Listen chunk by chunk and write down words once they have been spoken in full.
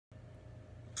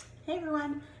Hey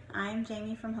everyone, I'm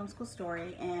Jamie from Homeschool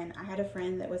Story, and I had a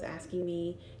friend that was asking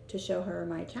me to show her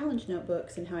my challenge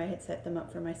notebooks and how I had set them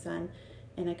up for my son,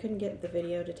 and I couldn't get the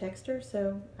video to text her,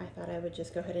 so I thought I would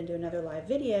just go ahead and do another live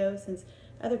video since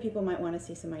other people might want to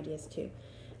see some ideas too.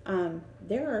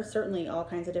 There are certainly all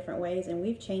kinds of different ways, and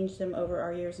we've changed them over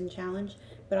our years in challenge,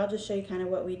 but I'll just show you kind of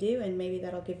what we do, and maybe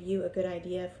that'll give you a good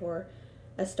idea for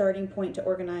a starting point to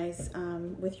organize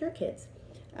with your kids.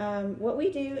 What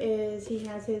we do is he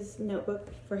has his notebook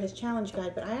for his challenge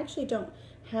guide, but I actually don't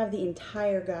have the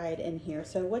entire guide in here.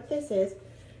 So what this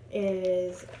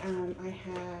is I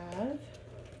have,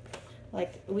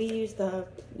 like, we use the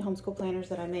homeschool planners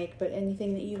that I make, but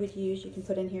anything that you would use you can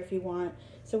put in here if you want.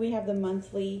 So we have the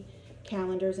monthly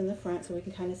calendars in the front so we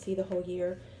can kind of see the whole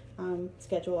year,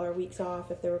 schedule our weeks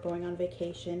off if they were going on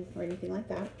vacation or anything like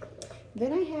that.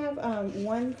 Then I have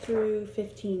 1 through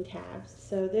 15 tabs.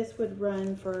 So this would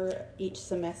run for each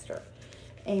semester.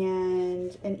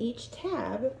 And in each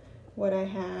tab, what I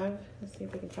have, let's see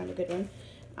if we can find a good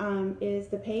one, is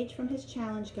the page from his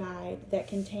challenge guide that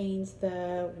contains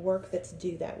the work that's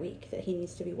due that week that he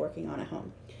needs to be working on at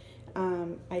home.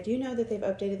 I do know that they've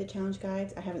updated the challenge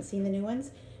guides. I haven't seen the new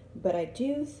ones, but I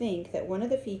do think that one of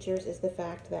the features is the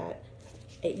fact that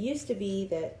it used to be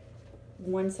that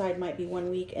one side might be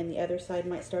 1 week and the other side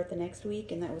might start the next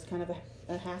week, and that was kind of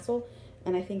a hassle,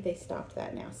 and I think they stopped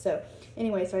that now. So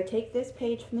anyway, so I take this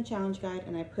page from the challenge guide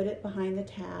and I put it behind the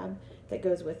tab that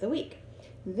goes with the week.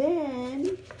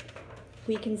 Then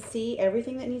we can see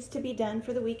everything that needs to be done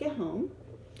for the week at home,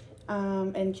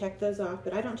 and check those off,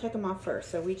 but I don't check them off first.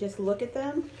 So we just look at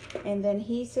them, and then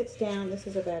he sits down. This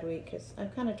is a bad week because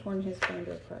I've kind of torn his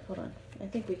calendar apart. Hold on, I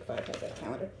think week 5 has that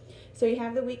calendar. So you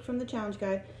have the week from the challenge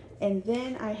guide, and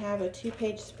then I have a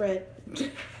 2-page spread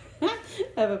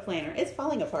of a planner. It's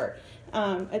falling apart.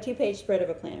 A 2-page spread of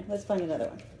a planner. Let's find another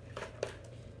one.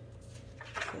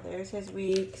 So there's his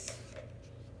weeks,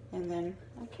 and then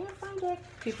I can't find it.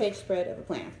 2-page spread of a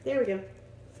planner. There we go.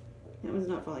 That one's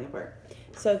not falling apart.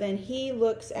 So then he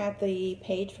looks at the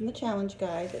page from the challenge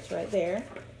guide that's right there,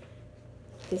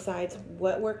 decides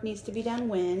what work needs to be done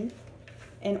when,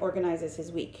 and organizes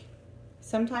his week.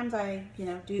 Sometimes I,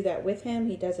 do that with him.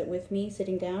 He does it with me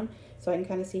sitting down, so I can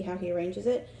kind of see how he arranges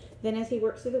it. Then as he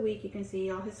works through the week, you can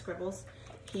see all his scribbles.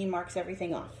 He marks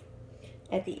everything off.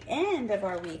 At the end of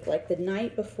our week, like the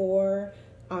night before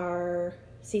our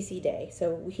CC day,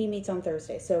 so he meets on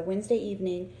Thursday. So Wednesday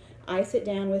evening, I sit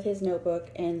down with his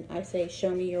notebook and I say, show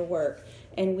me your work.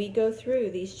 And we go through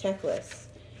these checklists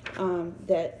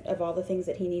of all the things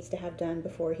that he needs to have done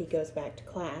before he goes back to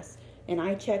class. And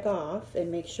I check off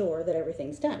and make sure that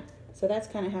everything's done. So that's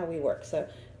kind of how we work. So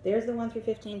there's the 1 through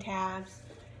 15 tabs,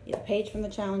 the page from the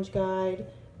challenge guide,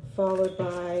 followed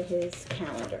by his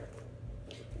calendar.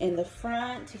 In the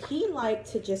front, he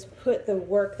liked to just put the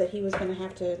work that he was going to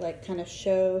have to kind of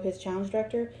show his challenge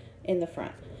director in the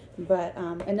front. But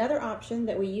another option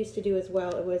that we used to do as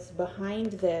well, it was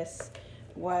behind this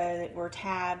were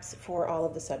tabs for all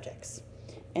of the subjects.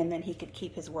 And then he could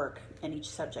keep his work in each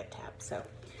subject tab. So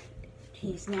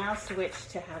he's now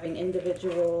switched to having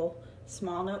individual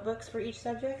small notebooks for each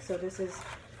subject. So this is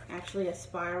actually a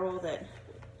spiral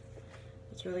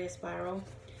it's really a spiral,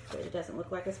 but it doesn't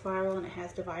look like a spiral, and it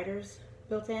has dividers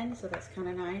built in, so that's kind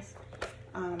of nice.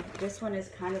 This one is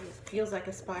feels like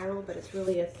a spiral, but it's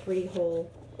really a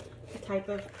 3-hole type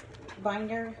of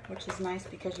binder, which is nice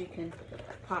because you can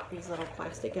pop these little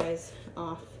plastic guys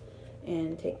off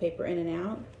and take paper in and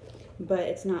out, but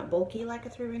it's not bulky like a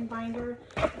 3-ring binder,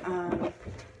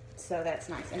 so that's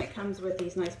nice. And it comes with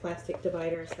these nice plastic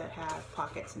dividers that have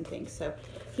pockets and things. So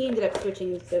he ended up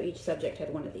switching so each subject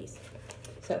had one of these.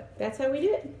 So that's how we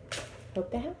do it.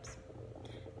 Hope that helps.